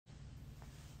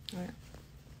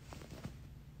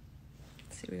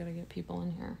We gotta get people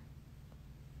in here.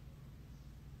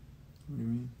 What do you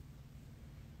mean?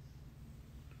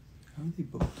 How are they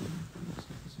both doing things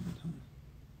at the same time?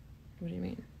 What do you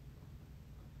mean?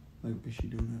 Like, is she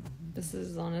doing it? This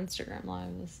is on Instagram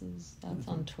Live. That's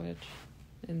on Twitch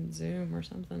and Zoom or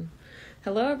something.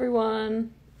 Hello,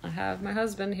 everyone. I have my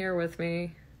husband here with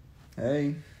me.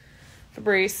 Hey.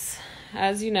 Fabrice.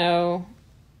 As you know,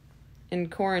 in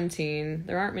quarantine,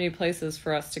 there aren't many places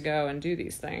for us to go and do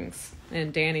these things.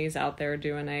 And Danny's out there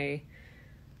doing a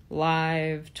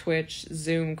live Twitch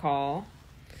Zoom call,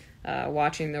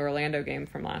 watching the Orlando game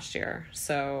from last year.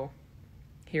 So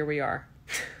here we are.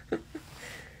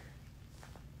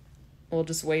 We'll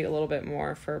just wait a little bit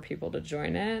more for people to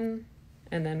join in,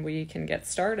 and then we can get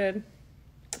started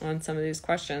on some of these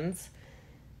questions.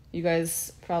 You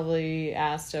guys probably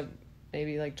asked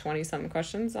maybe like 20-something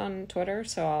questions on Twitter,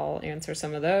 so I'll answer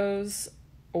some of those,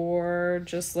 or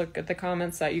just look at the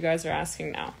comments that you guys are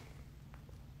asking now.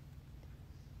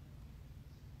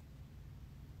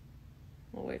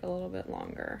 We'll wait a little bit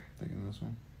longer. Thinking this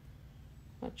one.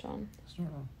 Which one? Start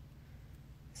on.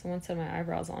 Someone said my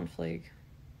eyebrows on fleek.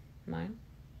 Mine?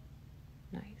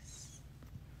 Nice.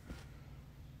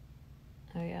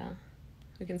 Oh yeah.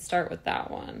 We can start with that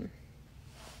one.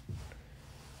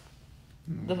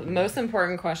 The most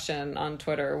important question on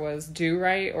Twitter was do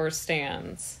right or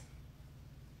stands?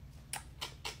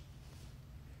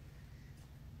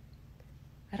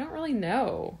 I don't really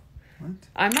know. What?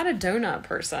 I'm not a donut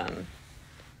person.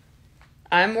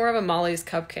 I'm more of a Molly's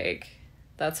cupcake.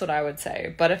 That's what I would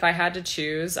say. But if I had to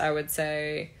choose, I would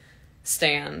say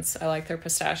stands. I like their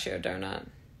pistachio donut.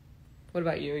 What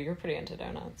about you? You're pretty into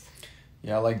donuts.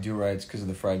 Yeah, I like do-rights because of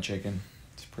the fried chicken.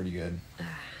 It's pretty good.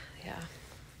 Yeah.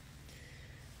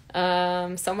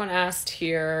 Someone asked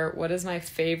here, what is my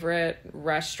favorite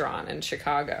restaurant in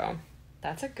Chicago?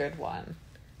 That's a good one.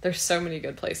 There's so many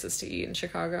good places to eat in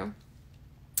Chicago.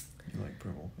 You like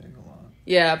Purple Pig a lot.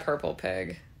 Yeah, Purple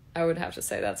Pig. I would have to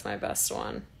say that's my best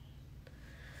one.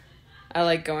 I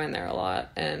like going there a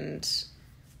lot, and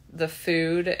the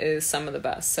food is some of the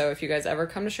best. So if you guys ever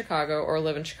come to Chicago or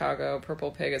live in Chicago,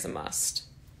 Purple Pig is a must.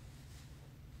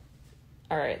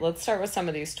 All right, let's start with some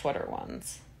of these Twitter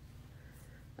ones.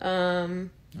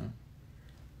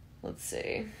 Let's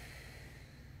see.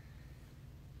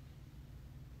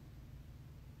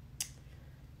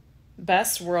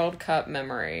 Best World Cup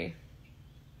memory.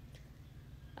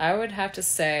 I would have to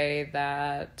say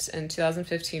that in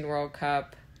 2015 World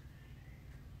Cup,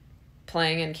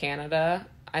 playing in Canada,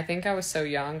 I think I was so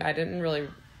young, I didn't really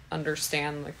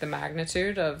understand like the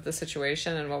magnitude of the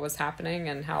situation and what was happening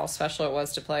and how special it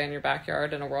was to play in your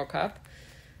backyard in a World Cup.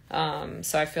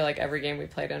 So I feel like every game we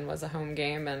played in was a home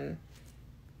game, and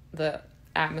the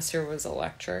atmosphere was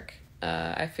electric.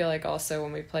 I feel like also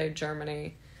when we played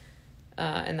Germany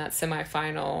in that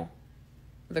semifinal,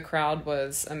 the crowd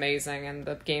was amazing, and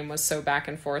the game was so back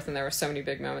and forth, and there were so many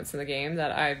big moments in the game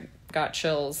that I got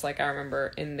chills like I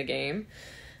remember in the game.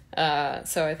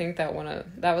 So I think that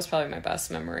was probably my best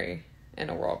memory in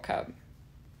a World Cup.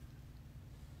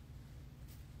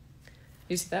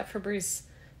 You see that, Fabrice?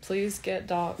 Please get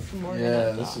Morgan.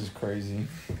 Yeah, this is crazy.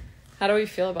 How do we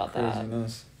feel about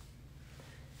Craziness.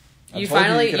 that? You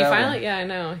finally, yeah, I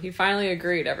know. He finally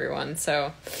agreed, everyone.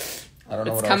 So I don't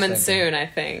know it's what coming I was thinking. soon, I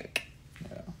think.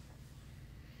 Yeah.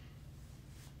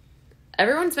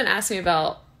 Everyone's been asking me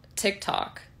about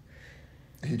TikTok.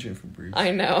 Agent Fabrice. I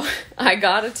know. I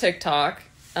got a TikTok.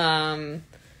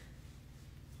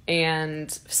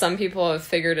 And some people have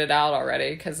figured it out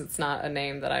already because it's not a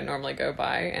name that I normally go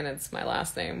by, and it's my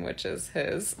last name, which is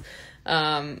his,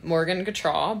 Morgan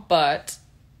Gautreaux. But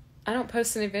I don't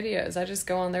post any videos. I just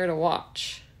go on there to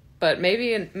watch. But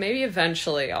maybe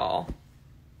eventually I'll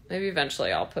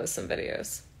post some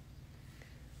videos.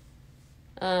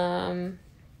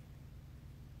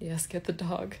 Yes, get the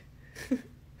dog.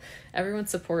 Everyone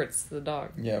supports the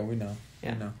dog. Yeah, we know.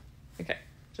 Yeah. We know. Okay,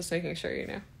 just making sure you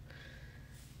know.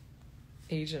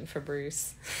 Agent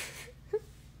Fabrice.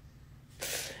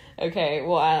 Okay,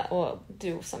 well, we'll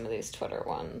do some of these Twitter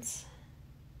ones.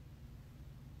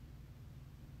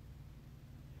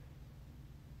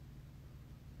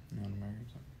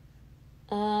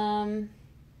 I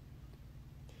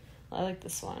like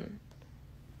this one.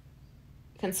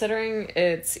 Considering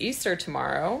it's Easter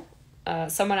tomorrow,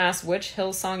 someone asked which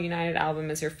Hillsong United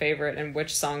album is your favorite and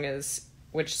which song is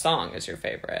your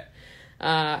favorite.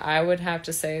 I would have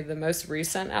to say the most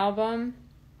recent album.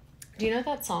 Do you know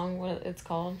that song, what it's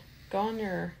called? Go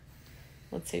on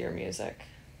let's see your music.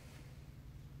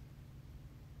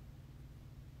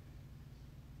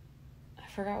 I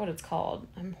forgot what it's called.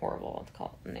 I'm horrible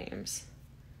with names.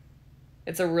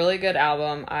 It's a really good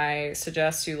album. I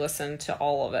suggest you listen to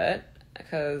all of it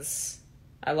because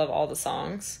I love all the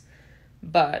songs.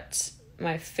 But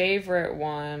my favorite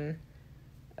one,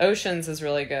 Oceans, is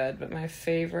really good. But my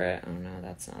favorite, oh no,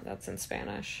 that's not. That's in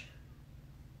Spanish.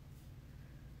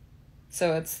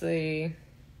 So it's the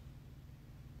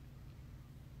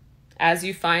As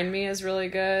You Find Me is really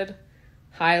good.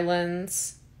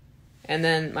 Highlands. And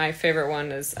then my favorite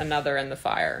one is Another in the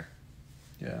Fire.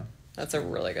 Yeah. That's a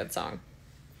really good song.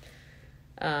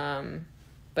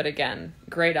 But again,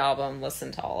 great album.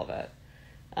 Listen to all of it.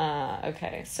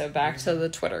 Okay, so back to the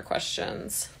Twitter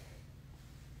questions.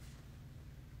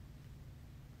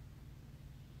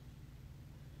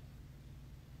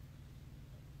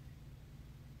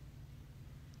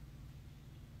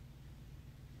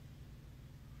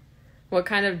 What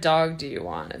kind of dog do you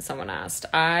want? And someone asked.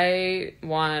 I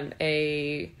want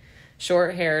a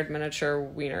short-haired miniature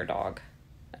wiener dog.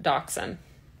 A dachshund.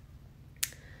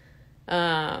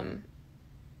 How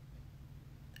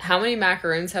many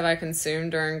macaroons have I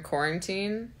consumed during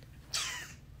quarantine?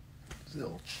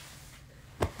 Zilch.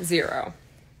 0.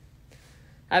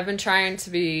 I've been trying to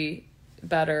be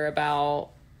better about...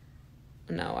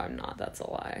 No, I'm not. That's a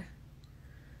lie.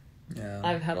 Yeah.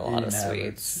 I've had a lot of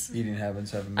sweets. Eating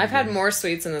habits haven't been I've had good. more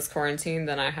sweets in this quarantine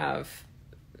than I have,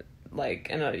 like,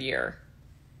 in a year.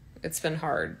 It's been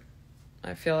hard.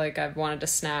 I feel like I've wanted to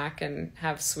snack and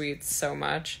have sweets so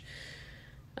much.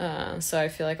 So I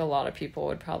feel like a lot of people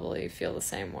would probably feel the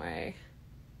same way.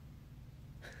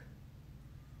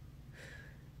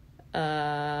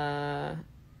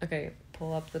 Okay,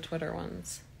 pull up the Twitter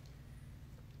ones.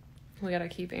 We gotta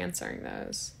keep answering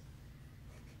those.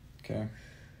 Okay.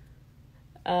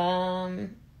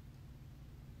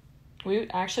 We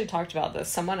actually talked about this.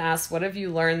 Someone asked, what have you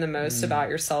learned the most about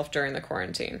yourself during the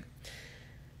quarantine?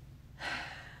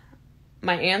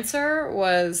 My answer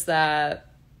was that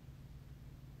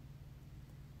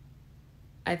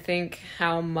I think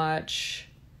how much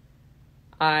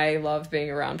I love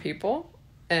being around people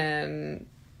and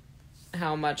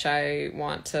how much I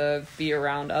want to be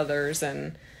around others,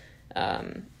 and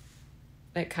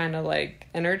it kind of like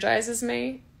energizes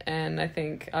me. And I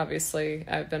think obviously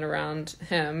I've been around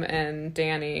him and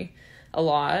Danny a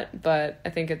lot, but I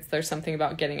think there's something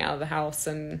about getting out of the house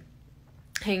and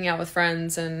hanging out with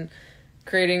friends and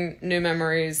creating new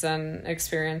memories and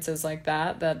experiences like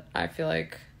that I feel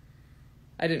like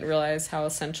I didn't realize how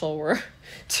essential were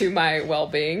to my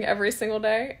well-being every single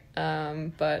day.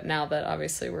 But now that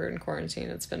obviously we're in quarantine,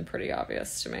 it's been pretty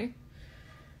obvious to me.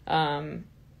 And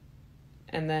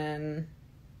then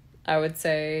I would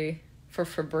say for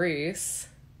Fabrice,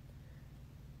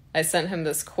 I sent him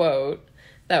this quote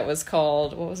that was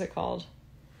called, what was it called?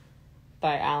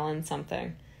 By Alan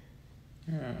something.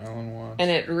 Yeah, Alan Watts.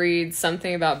 And it reads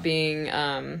something about being,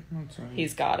 Right.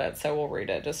 He's got it, so we'll read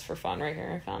it just for fun right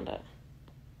here. I found it.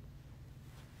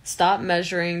 Stop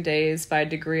measuring days by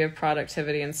degree of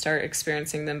productivity and start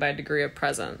experiencing them by degree of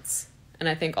presence. And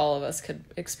I think all of us could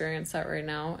experience that right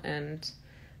now and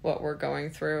what we're going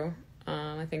through.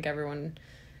 I think everyone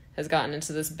has gotten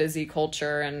into this busy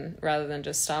culture, and rather than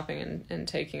just stopping and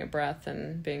taking a breath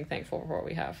and being thankful for what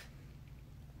we have.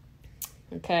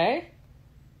 Okay.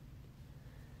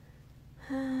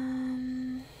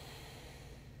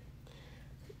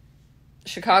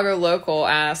 Chicago Local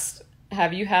asked,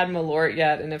 have you had Malort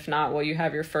yet? And if not, will you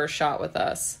have your first shot with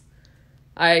us?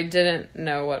 I didn't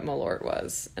know what Malort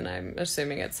was, and I'm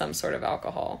assuming it's some sort of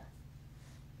alcohol.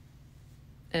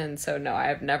 And so, no, I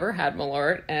have never had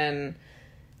Malort, and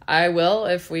I will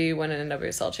if we win an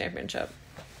NWSL championship.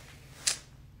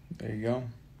 There you go.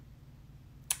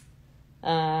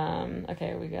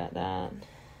 Okay, we got that.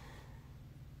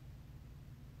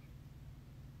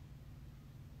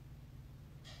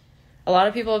 A lot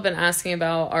of people have been asking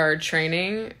about our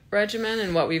training regimen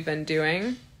and what we've been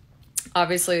doing.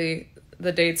 Obviously,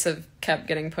 the dates have kept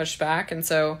getting pushed back, and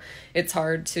so it's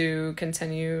hard to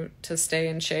continue to stay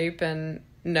in shape and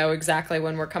know exactly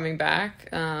when we're coming back.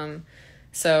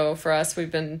 So for us,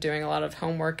 we've been doing a lot of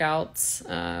home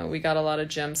workouts. We got a lot of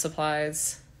gym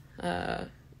supplies for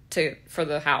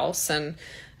the house, and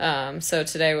so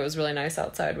today it was really nice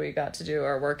outside. We got to do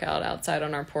our workout outside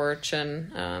on our porch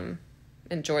and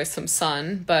enjoy some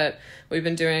sun, but we've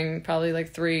been doing probably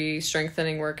like 3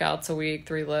 strengthening workouts a week,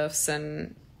 3 lifts,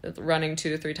 and running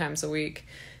 2 to 3 times a week.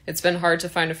 It's been hard to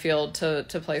find a field to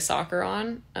play soccer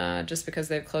on, just because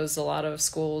they've closed a lot of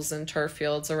schools and turf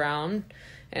fields around,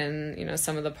 and you know,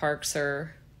 some of the parks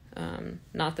are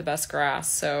not the best grass.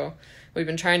 So we've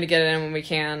been trying to get it in when we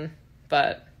can,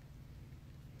 but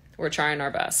we're trying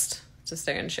our best to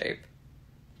stay in shape.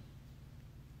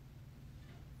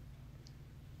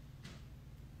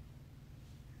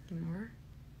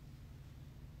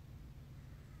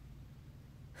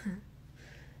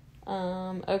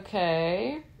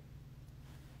 Okay.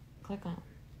 Click on.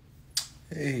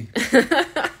 Hey.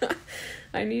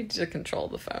 I need to control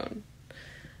the phone.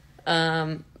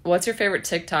 What's your favorite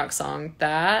TikTok song?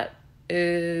 That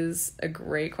is a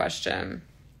great question.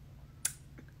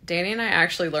 Danny and I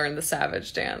actually learned the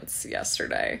Savage dance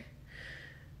yesterday.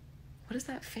 What is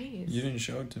that face? You didn't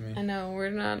show it to me. I know, we're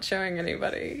not showing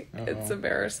anybody. Uh-oh. It's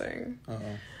embarrassing.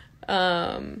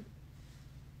 Uh-oh.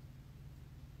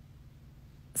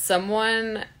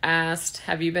 Someone asked,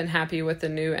 have you been happy with the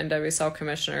new NWSL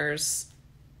commissioners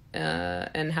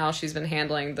and how she's been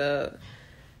handling the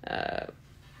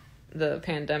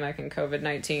pandemic and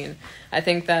COVID-19. I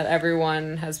think that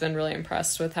everyone has been really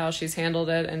impressed with how she's handled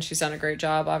it, and she's done a great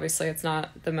job. Obviously, it's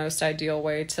not the most ideal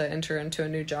way to enter into a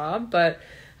new job, but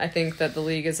I think that the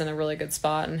league is in a really good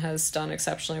spot and has done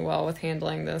exceptionally well with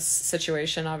handling this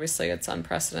situation. Obviously, it's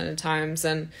unprecedented times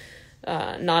and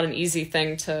not an easy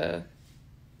thing to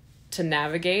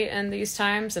navigate in these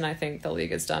times, and I think the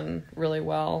league has done really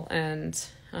well, and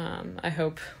I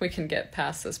hope we can get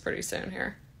past this pretty soon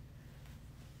here.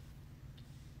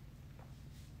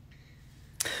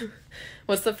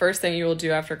 What's the first thing you will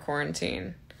do after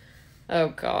quarantine? Oh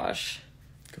gosh.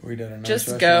 Go eat at a nice Just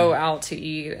restaurant. go out to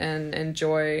eat and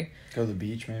enjoy Go to the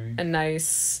beach, maybe. a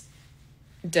nice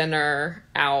dinner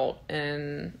out,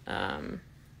 and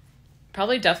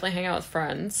probably definitely hang out with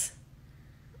friends.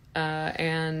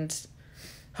 And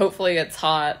hopefully it's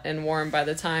hot and warm by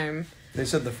the time. They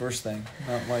said the first thing,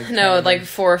 not like... No, like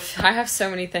fourth. I have so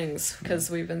many things because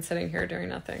we've been sitting here doing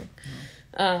nothing.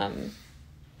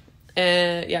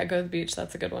 And yeah, go to the beach.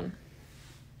 That's a good one.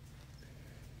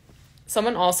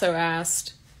 Someone also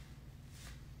asked,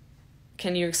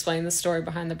 can you explain the story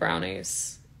behind the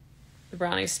brownies? The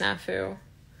brownie snafu.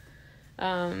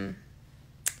 I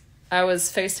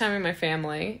was FaceTiming my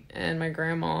family and my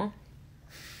grandma,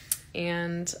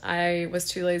 and I was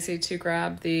too lazy to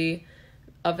grab the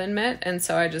oven mitt, and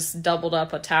so I just doubled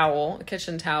up a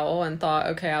kitchen towel, and thought,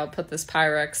 okay, I'll put this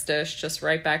Pyrex dish just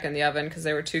right back in the oven because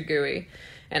they were too gooey.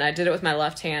 And I did it with my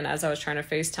left hand as I was trying to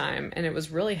FaceTime, and it was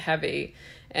really heavy,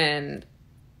 and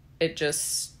it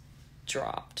just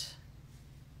dropped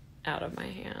out of my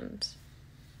hand.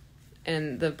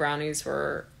 And the brownies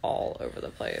were all over the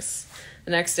place.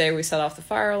 The next day we set off the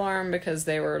fire alarm because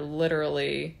they were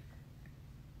literally...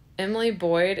 Emily,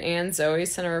 Boyd, and Zoe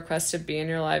sent a request to be in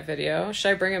your live video. Should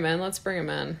I bring them in? Let's bring them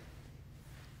in.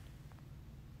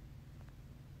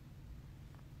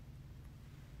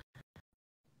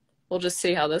 We'll just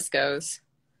see how this goes.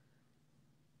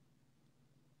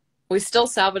 We still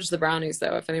salvage the brownies,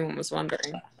 though, if anyone was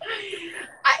wondering.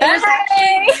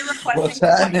 What's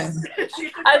happening?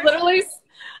 I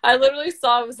literally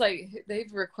saw, it was like,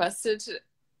 they've requested to...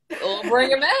 We'll bring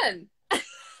them in.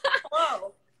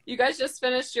 Hello. You guys just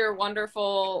finished your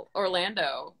wonderful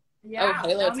Orlando. Yeah. Oh,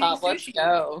 Halo Top, let's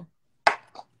go.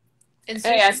 And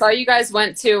Hey, I saw you guys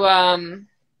went to,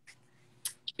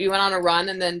 you went on a run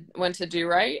and then went to Do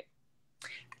Right?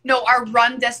 No, our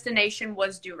run destination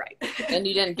was Do Right. And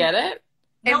you didn't get it?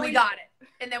 And we got it.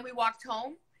 And then we walked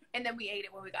home, and then we ate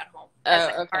it when we got home.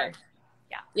 Oh, okay.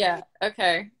 Yeah. Yeah,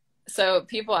 okay. So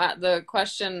people, the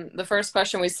first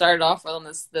question we started off with on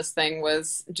this thing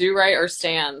was Do Right or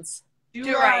Stands?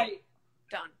 Do Right.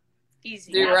 Done.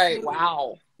 Easy. Do Right. Absolutely.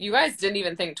 Wow. You guys didn't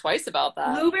even think twice about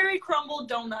that. Blueberry crumble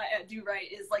donut at Do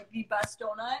Right is like the best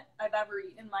donut I've ever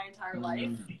eaten in my entire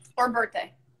life. Or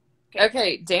birthday.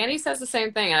 Okay, Danny says the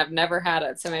same thing. I've never had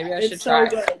it, so maybe I should It's try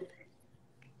so it.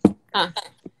 good. Huh.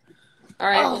 All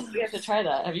right, Oh. we have to try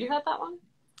that. Have you had that one?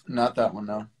 Not that one,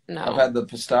 no. No. I've had the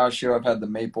pistachio. I've had the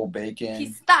maple bacon.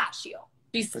 Pistachio.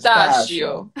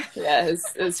 Pistachio. Yeah,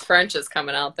 his French is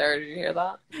coming out there. Did you hear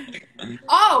that?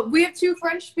 Oh, we have 2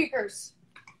 French speakers.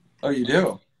 Oh, you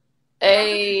do?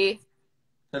 A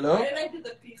Hello? Why did I do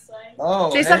the peace sign?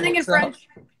 Oh, Say hey, something in what's up? French.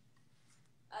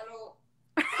 I don't.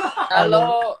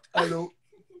 hello. Hello.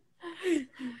 I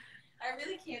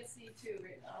really can't see too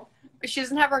right now. She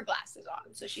doesn't have her glasses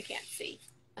on, so she can't see.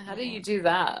 How do you do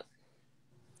that?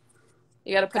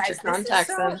 You got to put Guys, your this is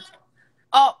contacts so- in.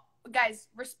 Oh, guys,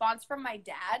 response from my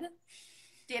dad.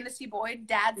 Dynasty Boyd.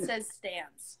 Dad says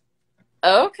stands.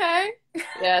 Okay.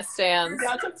 Yeah, stands.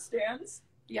 Got some stands.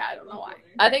 Yeah, I don't know why.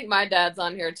 I think my dad's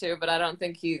on here too, but I don't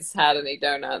think he's had any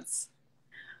donuts.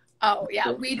 Oh,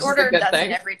 yeah. We This is a order a good dozen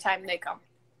thing. every time they come.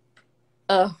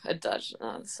 Oh, a Dutch.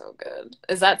 Oh, that's so good.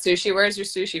 Is that sushi? Where's your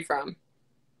sushi from?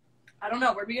 I don't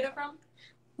know. Where'd we get it from?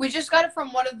 We just got it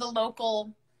from one of the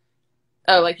local.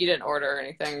 Oh, like you didn't order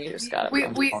anything. You just got it.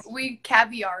 We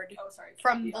caviared Oh, sorry.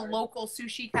 from the Caviar. local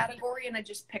sushi category, and I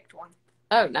just picked one.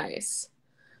 Oh, nice.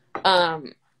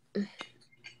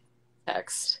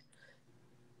 Text.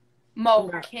 Mo,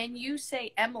 No. can you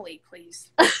say Emily,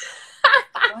 please?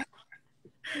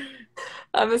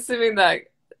 I'm assuming that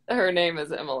her name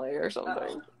is Emily or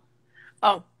something.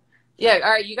 Oh. Yeah,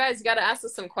 all right, you guys got to ask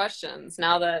us some questions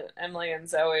now that Emily and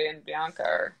Zoe and Bianca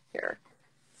are here.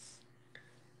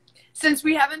 Since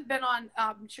we haven't been on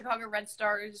Chicago Red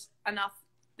Stars enough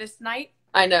this night,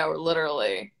 I know,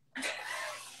 literally.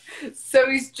 so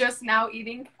he's just now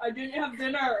eating. I didn't have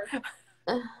dinner.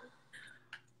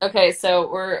 Okay, so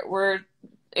we're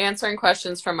answering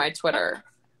questions from my Twitter.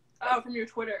 Oh, from your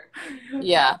Twitter.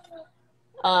 Yeah.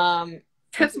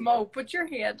 Because Mo, put your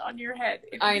hand on your head.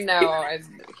 I know.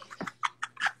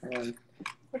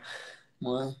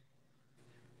 What?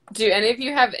 Do any of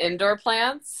you have indoor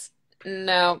plants?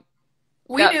 No.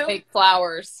 We Got do. fake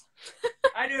flowers.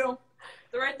 I do.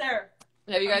 They're right there.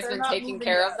 Have you guys They're been not taking moving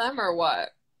care yet. of them or what?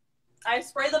 I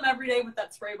spray them every day with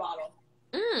that spray bottle.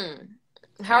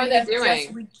 How are they Because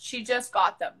doing? she just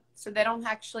got them, so they don't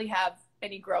actually have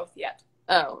any growth yet.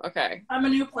 Oh, okay. I'm a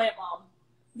new plant mom.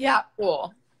 Yeah.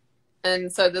 Cool.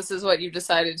 And so this is what you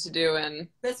decided to do in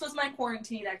This was my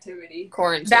quarantine activity.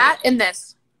 quarantine. That and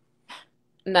this.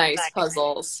 Nice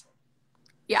puzzles.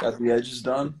 Yeah. Got the edges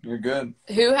done. You're good.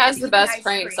 Who has And the eating best ice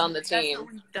pranks cream. on the That's team?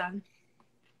 what we've done.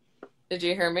 Did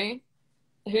you hear me?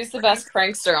 Who's the best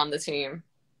prankster on the team?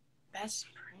 Best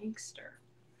prankster.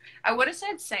 I would have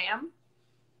said Sam.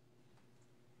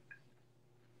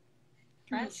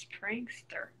 Best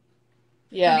prankster.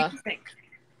 Yeah. What do you think?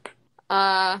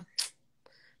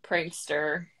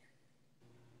 Prankster.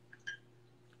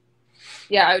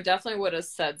 Yeah, I definitely would have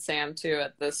said Sam too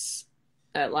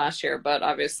at last year, but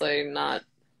obviously not.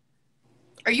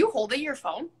 Are you holding your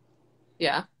phone?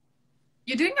 Yeah.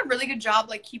 You're doing a really good job,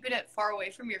 like keeping it far away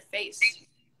from your face. You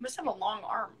must have a long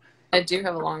arm. I do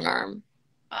have a long arm.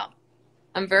 Oh.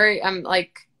 I've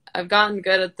gotten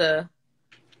good at the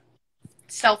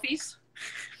Selfies.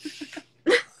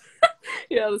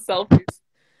 yeah, the selfies.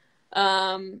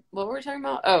 What were we talking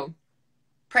about? Oh,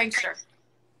 Prankster.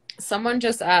 someone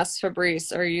just asked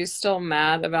Fabrice, are you still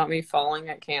mad about me falling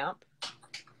at camp?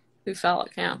 Who fell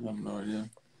at camp? I have no idea.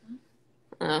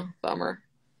 Oh, bummer.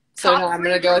 So no, I'm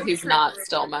gonna go with he's not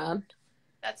still mad.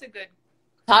 That's a good.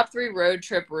 Top 3 road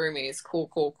trip roomies.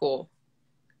 Cool.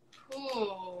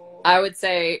 Ooh. I would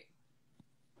say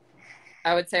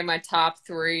my top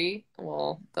 3,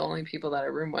 well, the only people that I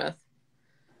room with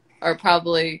are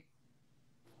probably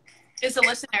Is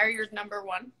Alyssa Nair your number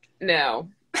one? no.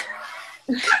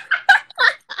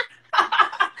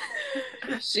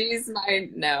 She's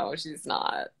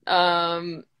not.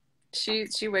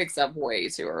 She wakes up way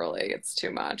too early. It's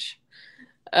too much.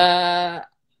 I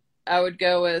would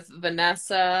go with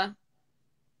Vanessa.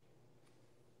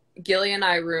 Gilly and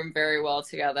I room very well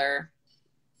together.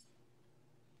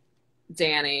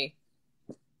 Danny.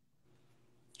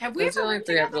 Have we Those are ever the only roomed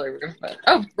 3 I've together? really roomed with.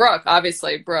 Oh, Brooke,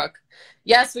 obviously, Brooke.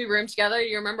 Yes, we roomed together.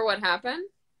 You remember what happened?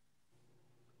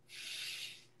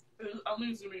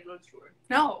 I'm assuming that's true.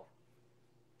 No.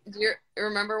 Do you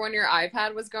remember when your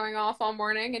iPad was going off all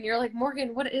morning and you're like,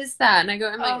 Morgan, what is that? And I go,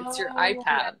 Emily, it's your Oh,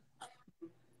 iPad.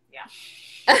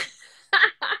 Yeah.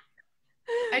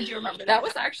 I do remember that.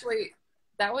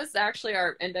 That was actually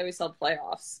our NWSL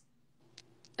playoffs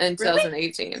in Really?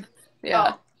 2018.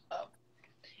 Yeah. Oh.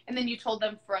 And then you told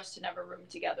them for us to never room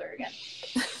together again.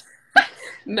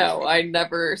 No, I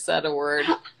never said a word.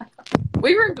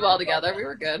 We roomed well together. We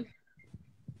were good.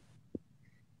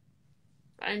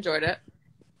 I enjoyed it.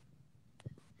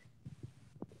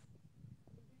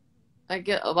 I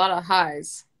get a lot of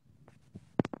highs.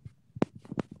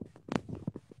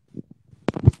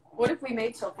 What have we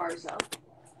made so far, Zoe?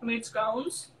 I made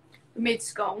scones. We made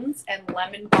scones and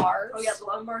lemon bars. Oh yeah, the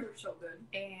lemon bars are so good.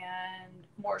 And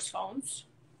more scones.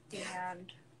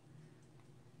 And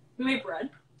We made bread.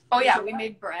 oh yeah, we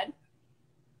made bread.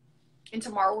 And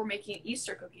tomorrow we're making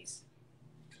Easter cookies.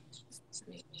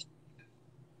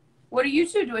 What are you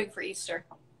 2 doing for Easter?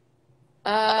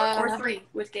 Or 3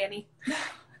 with Danny?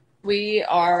 We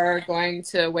are going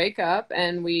to wake up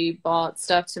and we bought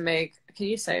stuff to make. Can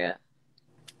you say it?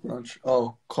 Lunch.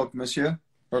 Oh, croque monsieur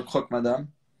or croque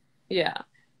madame. Yeah.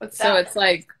 What's So that? it's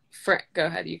like, go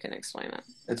ahead. You can explain it.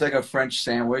 It's like a French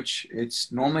sandwich. It's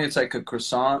like a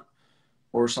croissant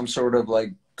or some sort of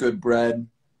like good bread,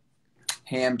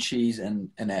 ham, cheese, and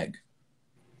an egg.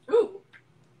 Ooh,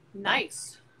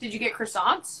 nice. Did you get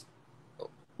croissants?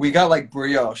 We got like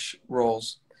brioche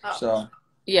rolls. Oh. So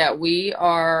Yeah, we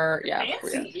are. Yeah.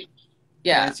 Fancy.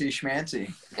 Yeah. fancy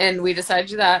schmancy. And we decided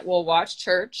to do that. We'll watch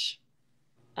church.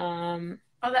 Oh,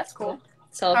 that's cool.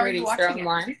 Celebrate you Easter watching it?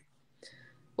 online.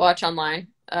 Watch online.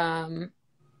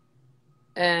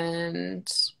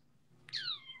 And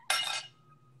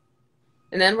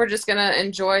And then we're just gonna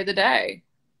enjoy the day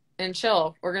and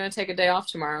chill. We're gonna take a day off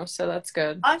tomorrow, so that's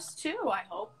good. Us too, I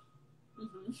hope.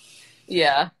 Mhm.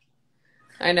 Yeah,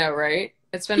 I know, right?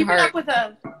 It's been Keeping hard. up with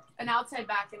an outside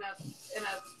back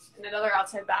and another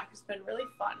outside back has been really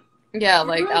fun. Yeah, You're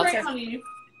like doing great, outside. honey.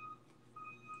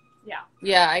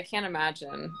 Yeah, I can't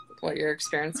imagine what you're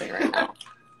experiencing right now.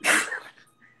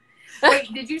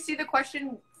 Wait, did you see the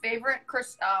question? Favorite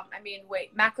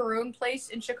macaroon place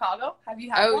in Chicago? Have you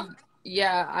had Oh, one?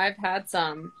 yeah, I've had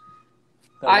some.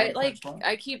 That I one like. French one?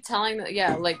 I keep telling that.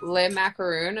 Yeah, like Le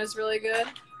Macaroon is really good,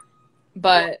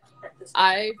 but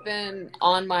I've been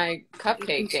on my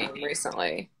cupcake game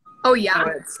recently. Oh So yeah,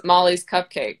 it's Molly's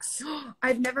Cupcakes.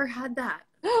 I've never had that.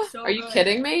 So Are you good.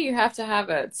 kidding me? You have to have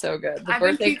it. It's so good. The I've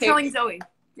been birthday keep cake telling Zoe.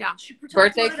 Yeah. She talks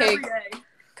Birthday about it every cake. day.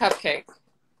 cupcake.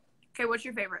 Okay, what's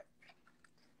your favorite?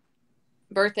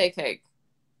 Birthday cake.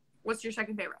 What's your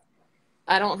second favorite?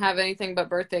 I don't have anything but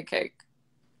birthday cake.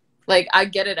 Like, I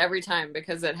get it every time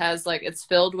because it has, like, it's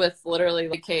filled with literally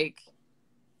like cake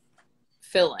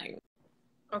filling.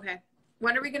 Okay.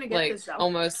 When are we gonna get Like, this though?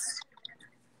 almost.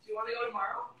 Do you want to go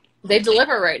tomorrow? They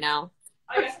deliver right now.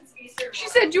 I guess it's Easter. She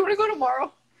said, "Do you want to go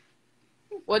tomorrow?"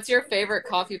 What's your favorite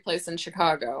coffee place in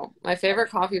Chicago? My favorite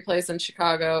coffee place in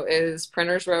Chicago is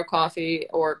Printers Row Coffee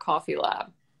or Coffee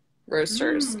Lab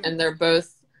Roasters. Mm. And they're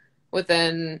both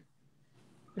within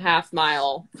half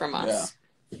mile from us.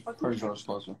 Pretty sure it's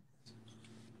closer.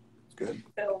 It's good.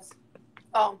 Bills.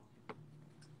 Oh.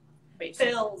 Basic.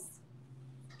 Bills.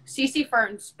 CC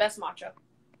Ferns, best matcha.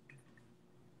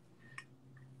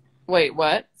 Wait,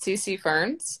 what? CC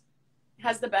Ferns?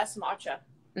 Has the best matcha.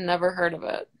 Never heard of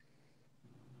it.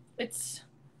 It's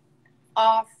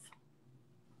off.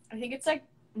 I think it's like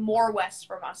more west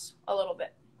from us a little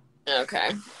bit.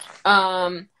 Okay.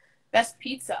 Best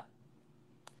pizza.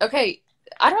 Okay.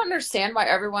 I don't understand why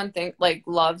everyone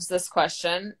loves this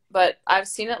question, but I've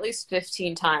seen it at least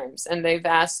 15 times and they've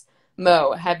asked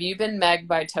Mo, have you been megged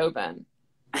by Tobin?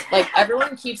 Like,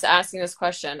 everyone keeps asking this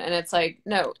question, and it's like,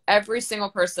 no, every single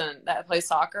person that plays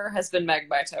soccer has been megged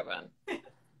by Tobin. Not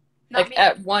Like, me.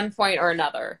 at one point or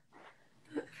another.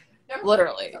 Never-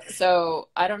 Literally. So,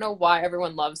 I don't know why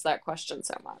everyone loves that question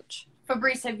so much.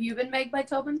 Fabrice, have you been megged by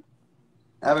Tobin?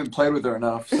 I haven't played with her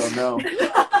enough, so no.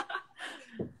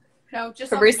 No, just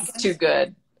Fabrice on is weekends. too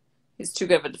good. He's too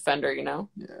good of a defender, you know?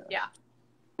 Yeah.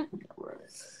 Right.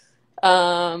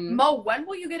 Mo, when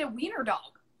will you get a wiener dog?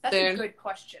 That's a Soon. good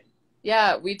question.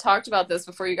 Yeah, we talked about this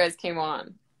before you guys came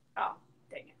on. Oh,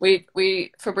 dang it.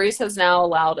 We Fabrice has now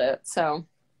allowed it, so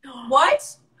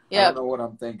What? I yeah, don't know what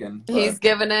I'm thinking. But he's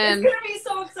given It's in. gonna be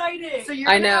so exciting. So you're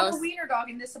I gonna have know. a wiener dog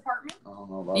in this apartment? I don't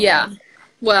know about Yeah. that.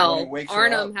 Well, When he wakes her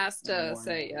Arnhem up has in the to morning.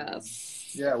 say yes.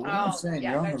 Yeah, what am I saying?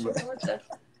 yeah, You're on gotcha. the So what's a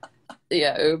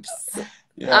Yeah, oops.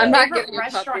 Yeah. I'm not Favorite getting a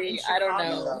restaurant puppy. in I don't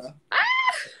Chicago? know.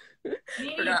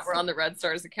 Yeah. Forgot we're on the Red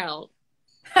Stars account.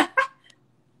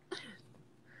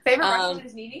 favorite Um, restaurant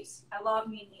is Nini's? I love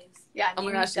Nini's. Yeah, Oh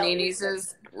my Nini's gosh, Deli Nini's good.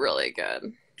 is really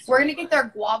good. We're gonna get their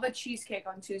guava cheesecake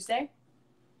on Tuesday.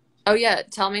 Oh yeah,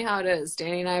 tell me how it is.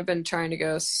 Danny and I have been trying to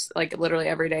go like literally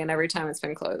every day, and every time it's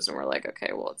been closed, and we're like,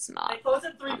 okay, well, it's They not. close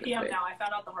at 3 p.m. Honestly. now. I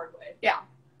found out the hard way. Yeah.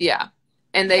 Yeah,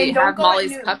 and they And don't have go at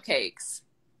Molly's noon. cupcakes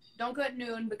Don't go at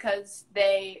noon because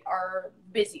they are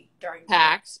busy during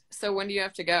packed. So when do you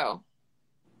have to go?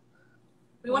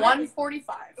 We went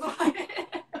 1:45.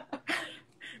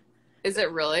 Is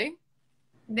it really?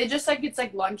 They just like it's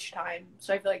like lunchtime,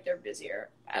 so I feel like they're busier.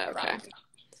 At Okay. around.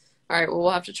 All right, well,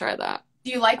 we'll have to try that. Do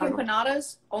you like Um,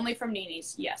 empanadas? Only from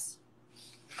Nini's. Yes.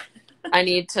 I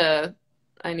need to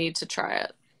try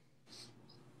it.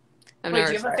 I've Wait, never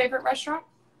do you have a tried. favorite restaurant?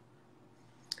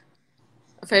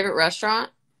 A favorite restaurant?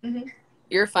 Mhm.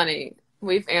 You're funny.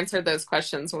 We've answered those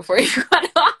questions before you got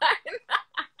on.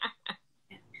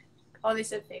 Oh, they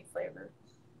said fake flavor.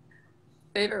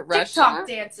 Favorite TikTok restaurant?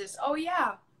 dances. Oh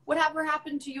yeah. Whatever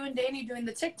happened to you and Danny doing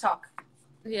the TikTok?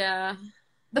 Yeah,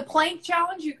 The plank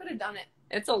challenge? You could have done it.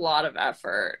 it's a lot of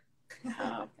effort.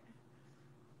 Oh.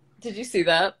 Did you see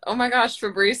that? Oh my gosh,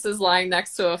 Fabrice is lying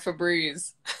next to a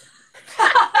Febreze.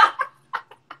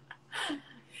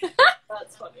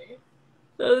 That's funny.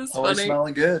 That is Always funny.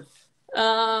 smelling good.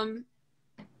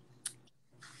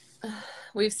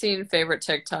 We've seen favorite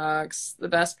TikToks, the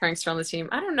best prankster on the team.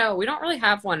 I don't know. We don't really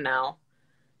have one now.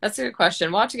 That's a good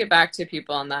question. We'll have to get back to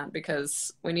people on that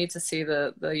because we need to see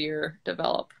the year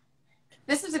develop.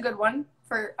 This is a good one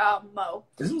for Mo.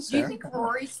 Isn't Do you Sarah? think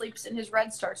Rory sleeps in his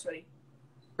Red Star hoodie?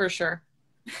 For sure.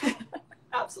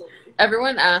 Absolutely.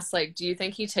 Everyone asks, like, do you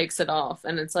think he takes it off?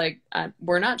 And it's like,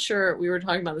 we're not sure. We were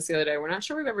talking about this the other day. We're not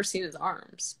sure we've ever seen his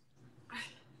arms.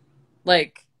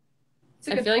 Like, It's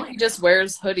a I good feel like point. he just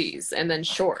wears hoodies and then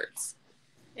shorts.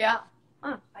 Yeah.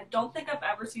 I don't think I've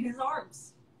ever seen his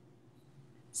arms.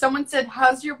 Someone said,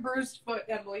 "How's your bruised foot,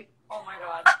 Emily?" Oh my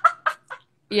god.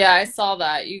 Yeah, I saw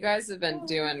that. You guys have been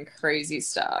doing crazy I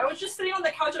stuff. was just sitting on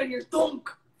the couch and I hear thunk.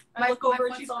 I look over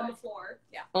and she's on the floor.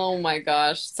 Yeah. Oh my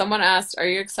gosh. Someone asked, are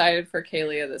you excited for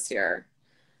Kalia this year?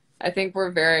 I think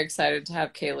we're very excited to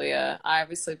have Kalia. I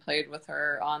obviously played with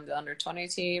her on the under 20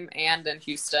 team and in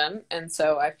Houston. And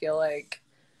so I feel like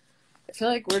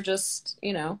we're just,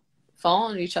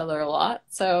 following each other a lot.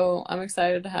 So I'm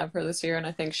excited to have her this year, and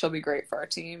I think she'll be great for our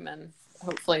team and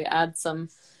hopefully add some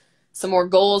more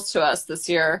goals to us this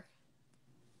year.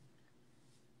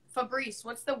 Fabrice,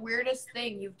 what's the weirdest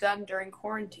thing you've done during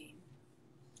quarantine?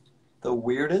 The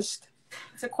weirdest?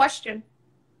 It's a question.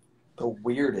 The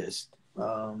weirdest.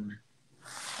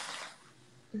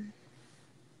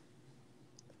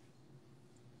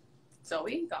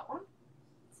 Zoe, you got one?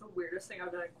 It's the weirdest thing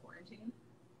I've done in quarantine.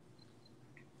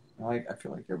 I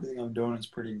feel like everything I'm doing is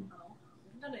pretty. Oh, I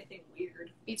haven't done anything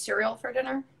weird. Eat cereal for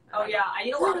dinner? Oh yeah, I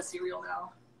eat a lot of cereal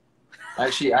now.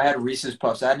 Actually, I had Reese's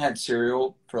Puffs. I hadn't had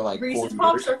cereal for like 4 Reese's years.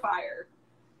 Puffs are fire.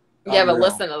 Yeah, but Unreal.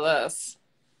 listen to this.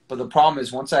 But the problem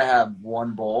is, once I have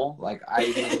one bowl, like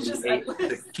I Just ate like-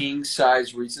 the king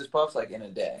size Reese's Puffs like in a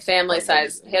day. Family Like,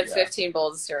 size. He had yeah. 15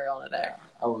 bowls of cereal in a day. Yeah.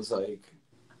 I was like,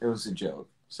 it was a joke.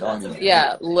 So That's I mean, okay.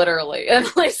 Yeah, literally. And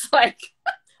it's like,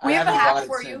 We I have a haven't hack bought it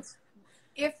for you. since.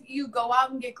 If you go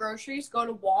out and get groceries, go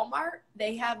to Walmart.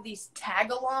 They have these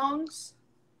tag-alongs.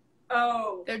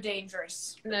 Oh, They're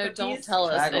dangerous. no, cookies? don't tell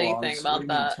us Tag-alongs? anything What do about you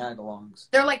that. mean tag-alongs?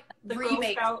 They're like The Girl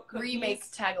remake Scout cookies?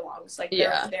 tag-alongs. Like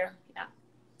Yeah. they're yeah.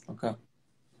 Okay.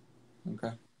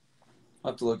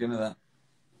 I'll have to look into that.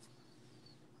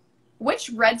 Which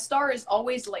Red Star is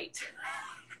always late?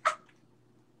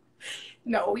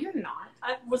 No, you're not.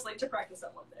 I was late to practice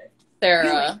that one day.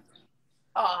 Sarah.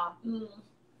 Aw, Mm.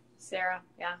 Sarah,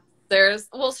 yeah.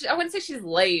 I wouldn't say she's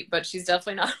late, but she's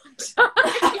definitely not on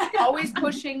time. Always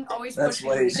pushing, always That's pushing.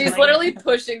 late. She's literally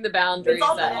pushing the boundaries It's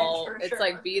on the at edge, all. for It's sure.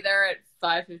 like be there at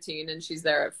 5:15 and she's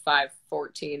there at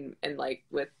 5:14 and like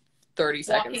with 30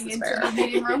 seconds walking to into spare. the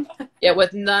meeting room. Yeah,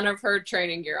 with none of her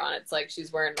training gear on. It's like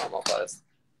she's wearing normal clothes.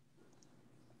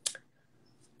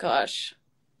 Gosh.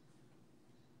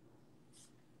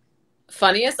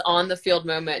 Funniest on the field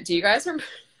moment. Do you guys remember?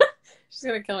 She's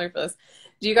going to kill me for this.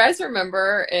 Do you guys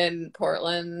remember in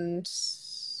Portland,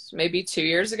 maybe 2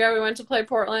 years ago, we went to play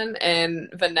Portland and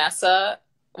Vanessa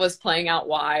was playing out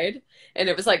wide and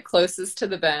it was like closest to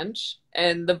the bench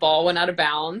and the ball went out of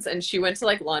bounds and she went to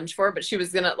like lunge for it, but she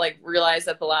was going to like realize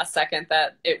at the last second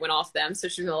that it went off them. So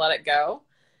she was going to let it go.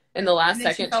 In the last And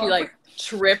then she second, fell she like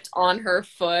tripped on her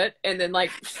foot and then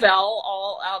like fell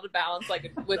all out of bounds,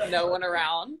 like with no one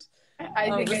around. I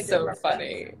Oh, think it I was did so remember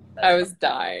funny. that. I was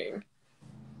dying.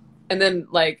 And then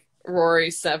like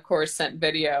Rory, of course, sent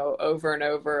video over and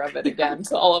over of it again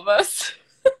to all of us.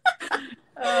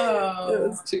 Oh. It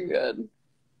was too good.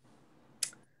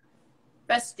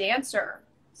 Best dancer.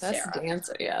 Best Sarah.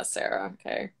 dancer. Yeah, Sarah.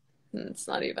 Okay. It's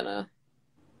not even a...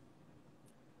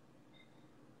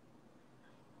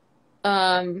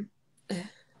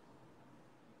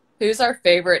 Who's our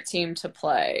favorite team to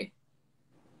play?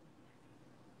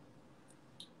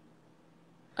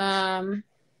 I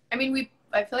mean,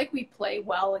 I feel like we play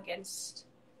well against,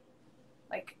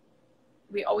 like,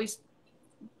 we always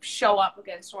show up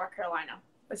against North Carolina,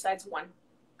 besides one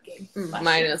game. last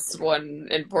minus year. one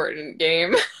important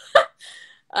game.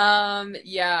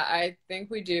 Yeah, I think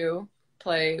we do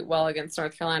play well against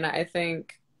North Carolina. I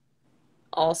think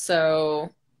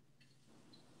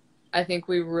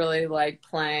we really like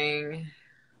playing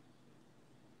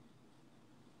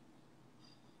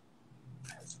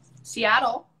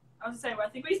Seattle. I was gonna say, I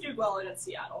think we do well against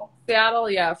Seattle. Seattle.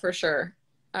 Yeah, for sure.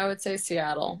 I would say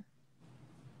Seattle.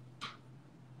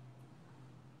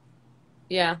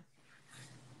 Yeah.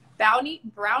 Brownie,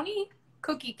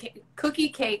 cookie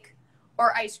cake,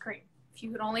 or ice cream. If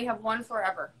you could only have one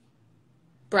forever.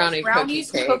 Brownies, Cookie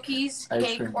cake. cookies, Ice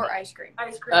cake, cream. or ice cream.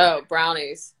 Ice cream. Oh,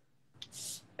 brownies.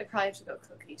 I'd probably have to go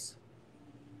cookies.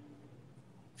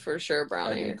 For sure, I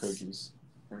brownies. get cookies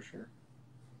for sure.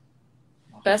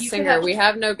 Best You could singer. have- We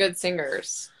have no good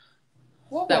singers.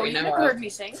 Whoa, That we you know never of. heard me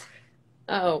sing.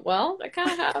 Oh, well, I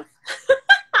kind of have.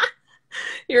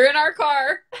 You're in our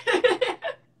car.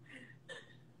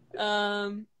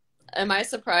 Am I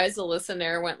surprised Alyssa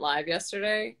Nair went live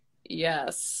yesterday?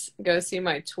 Yes. Go see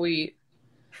my tweet.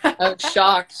 I was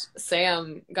shocked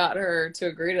Sam got her to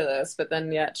agree to this, but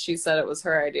then yet she said it was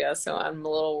her idea, so I'm a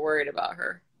little worried about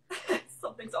her.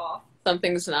 Something's off.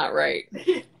 Something's not right.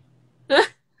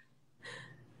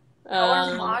 How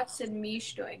are Um, Mott's and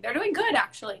Mish doing? They're doing good,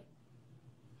 actually.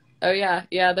 oh yeah,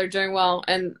 they're doing well,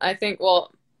 and I think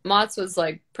Mott's was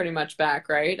like pretty much back,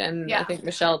 right? And I Yeah. think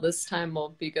Michelle this time will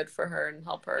be good for her and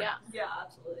help her. Yeah, Yeah,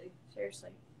 absolutely.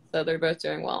 seriously. So they're both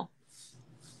doing well.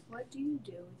 What do you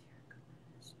do?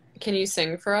 Can you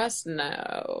sing for us?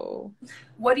 No.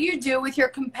 What do you do with your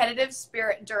competitive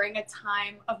spirit during a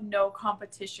time of no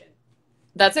competition?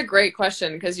 That's a great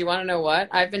question because you want to know what?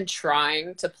 I've been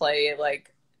trying to play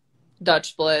like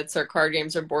Dutch Blitz or card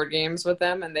games or board games with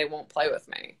them, and they won't play with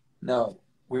me. No,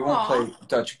 we won't Aw. play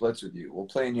Dutch Blitz with you. We'll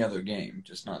play any other game,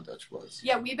 just not Dutch Blitz.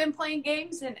 Yeah, we've been playing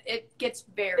games, and it gets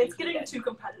very It's getting heated. too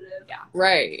competitive. Yeah.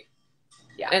 Right.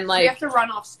 Yeah, And, so like- we have to run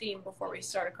off steam before we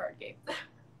start a card game.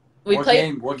 What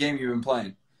game you been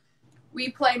playing? We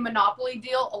play Monopoly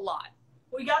Deal a lot.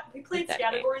 We played That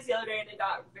categories the other day and it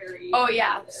got very Oh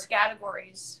yeah, competitive.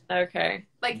 categories. Okay.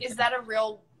 Like, is that a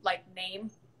real like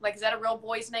name? Like, is that a real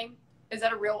boy's name? Is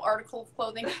that a real article of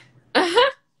clothing?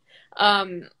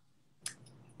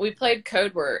 We played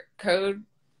code Code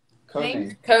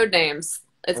Name? names.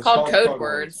 It's It's called called Code Code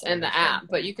Words Words. in the app,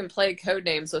 but you can play code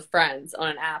names with friends on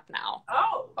an app now.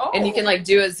 Oh, And you can like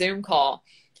do a Zoom call.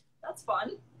 that's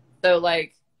fun. So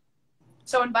like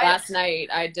So invite last us. night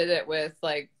I did it with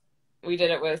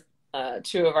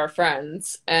two of our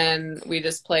friends and we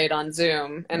just played on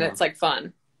Zoom and Yeah. it's like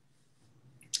fun.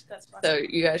 That's fun. So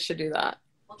you guys should do that.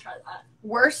 We'll try that.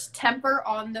 Worst temper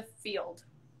on the field.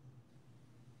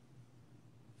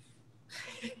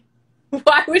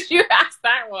 Why would you ask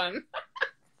that one?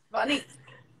 Funny.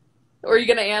 Were you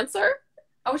gonna answer?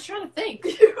 I was trying to think.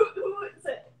 Who is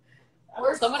it?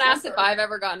 Worst Someone asked if temper. I've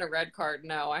ever gotten a red card.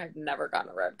 No, I have never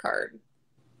gotten a red card.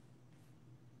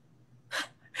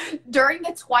 During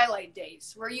the Twilight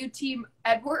days, were you team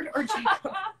Edward or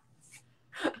Jacob?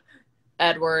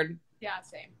 Edward. Yeah,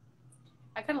 same.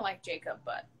 I kind of like Jacob,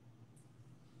 but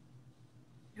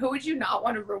who would you not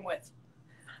want to room with?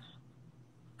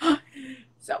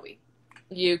 Zoe.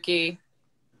 Yuki.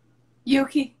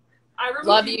 Yuki. I remember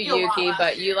Love you, a lot Yuki, last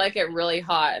but year. you like it really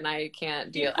hot and I can't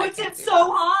He deal. puts I can't it do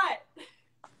so hot.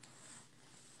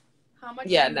 How much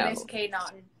Yeah, do you no. miss Kate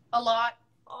Naughton? A lot.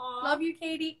 Aw. Love you,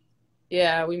 Katie.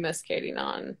 Yeah, we miss Katie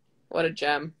Non. What a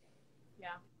gem. Yeah.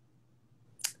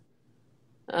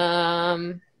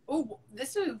 Oh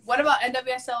What about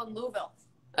NWSL in Louisville?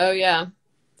 yeah.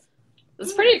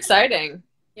 It's pretty exciting.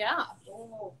 Yeah.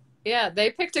 Oh. Yeah,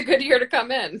 they picked a good year to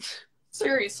come in.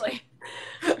 Seriously.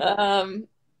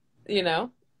 You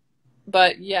know.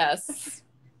 But yes,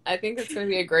 I think it's going to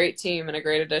be a great team and a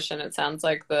great addition. It sounds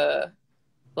like the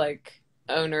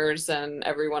owners and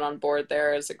everyone on board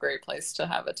there is a great place to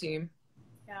have a team.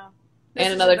 Yeah.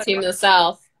 And another team in the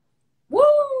South.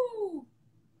 Woo!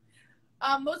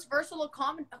 Most versatile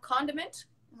condiment,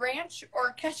 ranch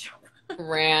or ketchup?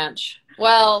 Ranch.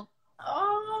 Well,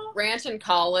 Oh. ranch in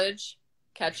college,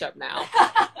 ketchup now.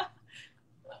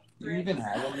 Do you even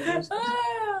have any of those?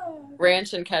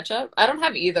 Ranch and ketchup? I don't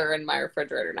have either in my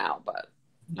refrigerator now, but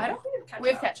I don't think it's We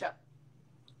have ketchup.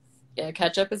 yeah,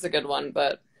 ketchup is a good one,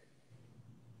 but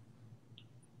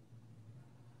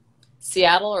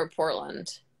Seattle or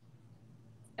Portland?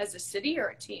 As a city or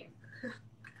a team?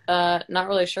 Not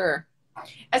really sure.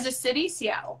 As a city,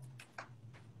 Seattle.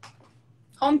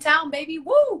 Hometown, baby.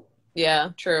 Woo! Yeah,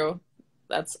 true.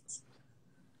 That's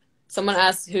someone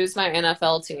asked who's my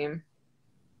NFL team.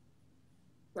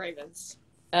 Ravens.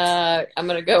 I'm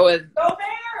gonna go with Go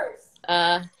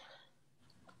Bears!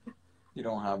 You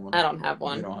don't have one. I don't have You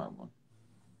one. don't have one.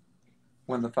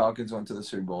 When the Falcons went to the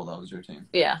Super Bowl, that was your team.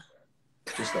 Yeah.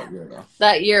 Just that year, though.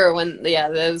 That year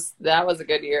that was a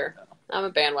good year. I'm a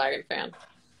bandwagon fan.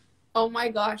 Oh my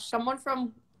gosh. Someone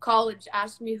from college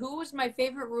asked me who was my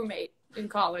favorite roommate in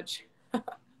college.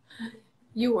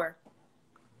 You were.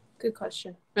 Good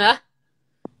question.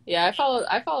 Yeah, I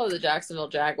follow the Jacksonville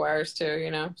Jaguars too, you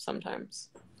know, sometimes.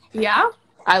 Yeah?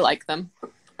 I like them.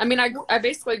 I mean, I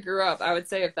basically grew up, I would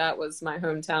say, if that was my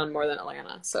hometown more than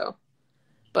Atlanta. So,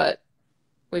 but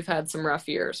we've had some rough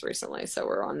years recently, so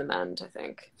we're on the mend, I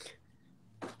think.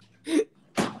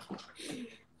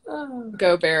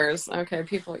 Go Bears. Okay,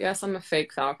 people. Yes, I'm a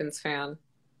fake Falcons fan,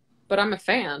 but I'm a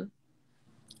fan.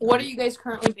 What are you guys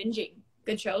currently binging?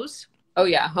 Good shows? Oh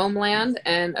yeah, Homeland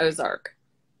and Ozark.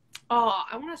 Oh,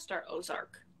 I want to start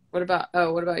Ozark. What about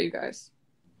you guys?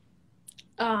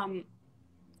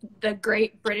 The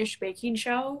Great British Baking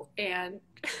Show, and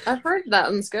I've heard that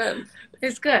one's good.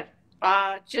 it's good.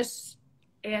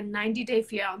 And 90 Day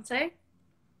Fiance.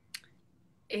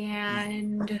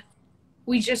 And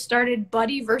we just started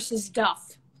Buddy versus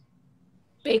Duff.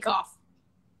 Bake Off.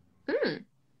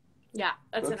 Yeah,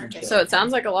 that's Cooking entertaining. So it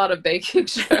sounds like a lot of baking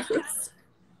shows.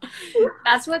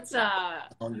 That's what's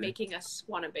Hungry. making us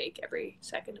want to bake every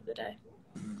second of the day.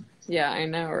 Yeah, I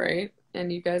know, right?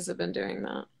 And you guys have been doing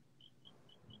that.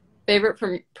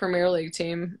 Favorite Premier League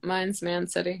team? Mine's Man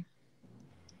City.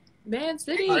 Man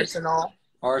City.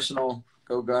 Arsenal.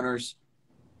 Go Gunners.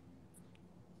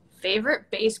 Favorite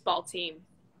baseball team?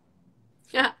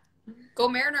 Yeah. Go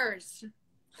Mariners.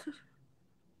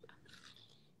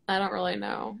 I don't really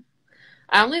know.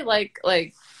 I only like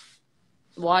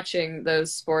watching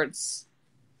those sports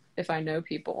if I know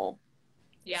people.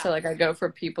 Yeah. So like I go for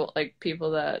people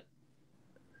that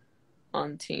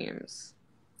on teams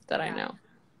that I know.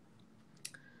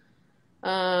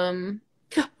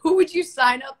 Who would you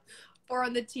sign up for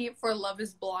on the team for Love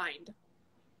is Blind?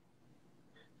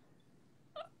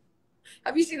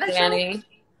 Have you seen that Danny.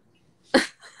 show?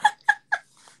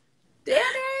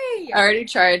 Danny! I already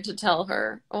tried to tell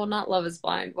her. Well, not Love is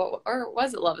Blind. Or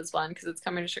was it Love is Blind? Because it's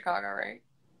coming to Chicago, right?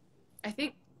 I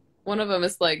think. One of them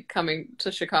is like coming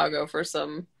to Chicago for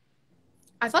some.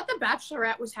 I thought The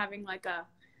Bachelorette was having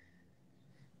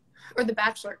or The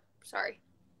Bachelor, sorry,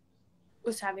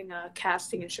 was having a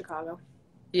casting in Chicago.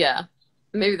 Yeah.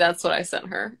 Maybe that's what I sent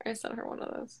her. I sent her one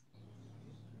of those.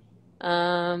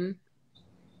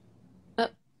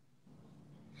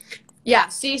 Yeah,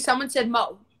 see, someone said,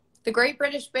 Mo, The Great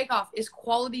British Bake Off is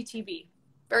quality TV.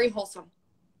 Very wholesome.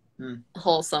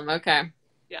 Wholesome, okay.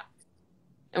 Yeah.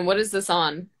 And what is this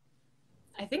on?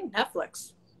 I think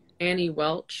Netflix. Annie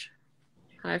Welch.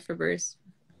 Hi, Fabrice.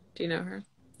 Do you know her?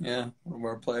 Yeah, one of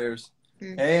our players.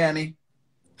 Hey, Annie.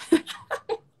 What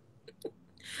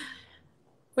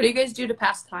do you guys do to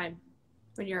pass time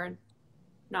when you're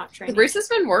not training? Fabrice has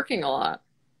been working a lot.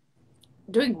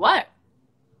 Doing what?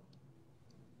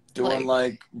 Doing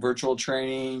like virtual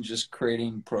training, just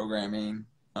creating programming,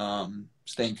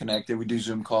 staying connected. We do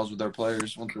Zoom calls with our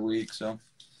players once a week. So,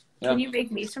 yeah. Can you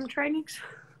make me some trainings?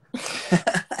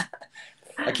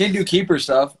 I can't do keeper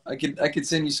stuff. I could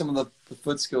send you some of the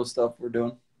foot skill stuff we're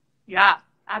doing. Yeah,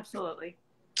 absolutely.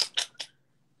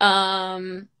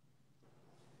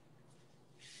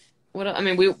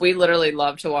 We literally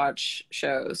love to watch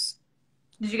shows.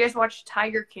 Did you guys watch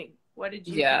Tiger King? What did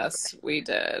you Yes, we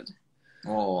did.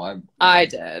 Oh, I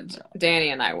did. Danny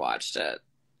and I watched it.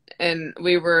 And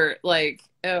we were like,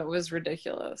 it was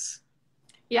ridiculous.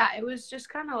 Yeah, it was just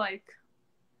kind of like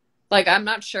I'm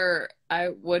not sure. I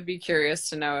would be curious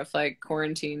to know if like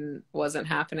quarantine wasn't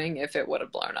happening, if it would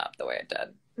have blown up the way it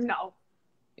did. No.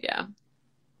 Yeah.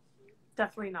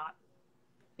 Definitely not.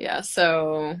 Yeah,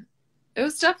 so it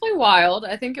was definitely wild.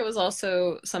 I think it was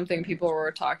also something people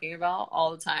were talking about all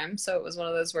the time. So it was one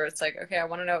of those where it's like, okay, I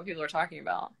want to know what people are talking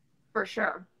about. For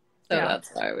sure. So yeah.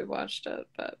 That's why we watched it,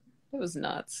 but it was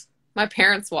nuts. My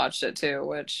parents watched it too,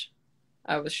 which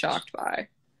I was shocked by.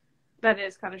 That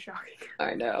is kind of shocking.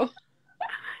 I know.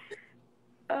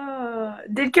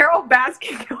 Did Carol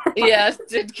Baskin kill her husband? Yes,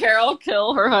 did Carol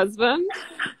kill her husband?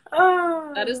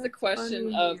 Oh, that is the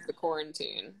question funny. of the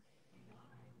quarantine.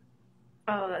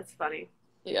 Oh, that's funny.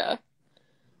 Yeah.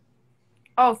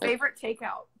 Oh, favorite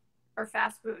takeout or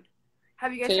fast food?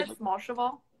 Have you guys had small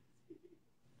cheval?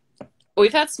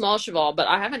 We've had small cheval, but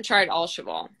I haven't tried all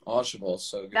cheval. All cheval's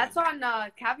so good. That's on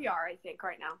Caviar, I think,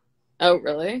 right now. Oh,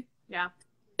 really? Yeah.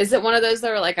 Is it one of those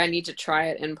that are like, I need to try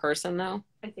it in person though?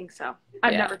 I think so.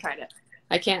 I've never tried it.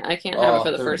 I can't have it for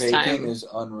the first time. Their bacon is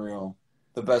unreal.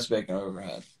 The best bacon I've ever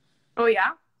had. Oh,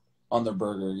 yeah? On their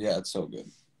burger. Yeah, it's so good.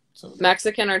 So good.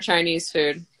 Mexican or Chinese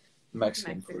food?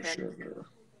 Mexican for sure.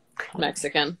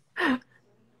 Mexican.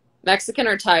 Mexican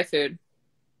or Thai food?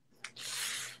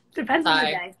 Depends on the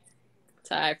day.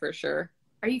 Thai for sure.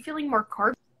 Are you feeling more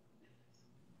carb?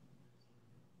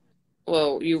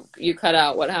 Whoa, you cut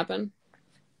out. What happened?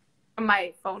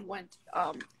 My phone went.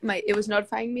 It was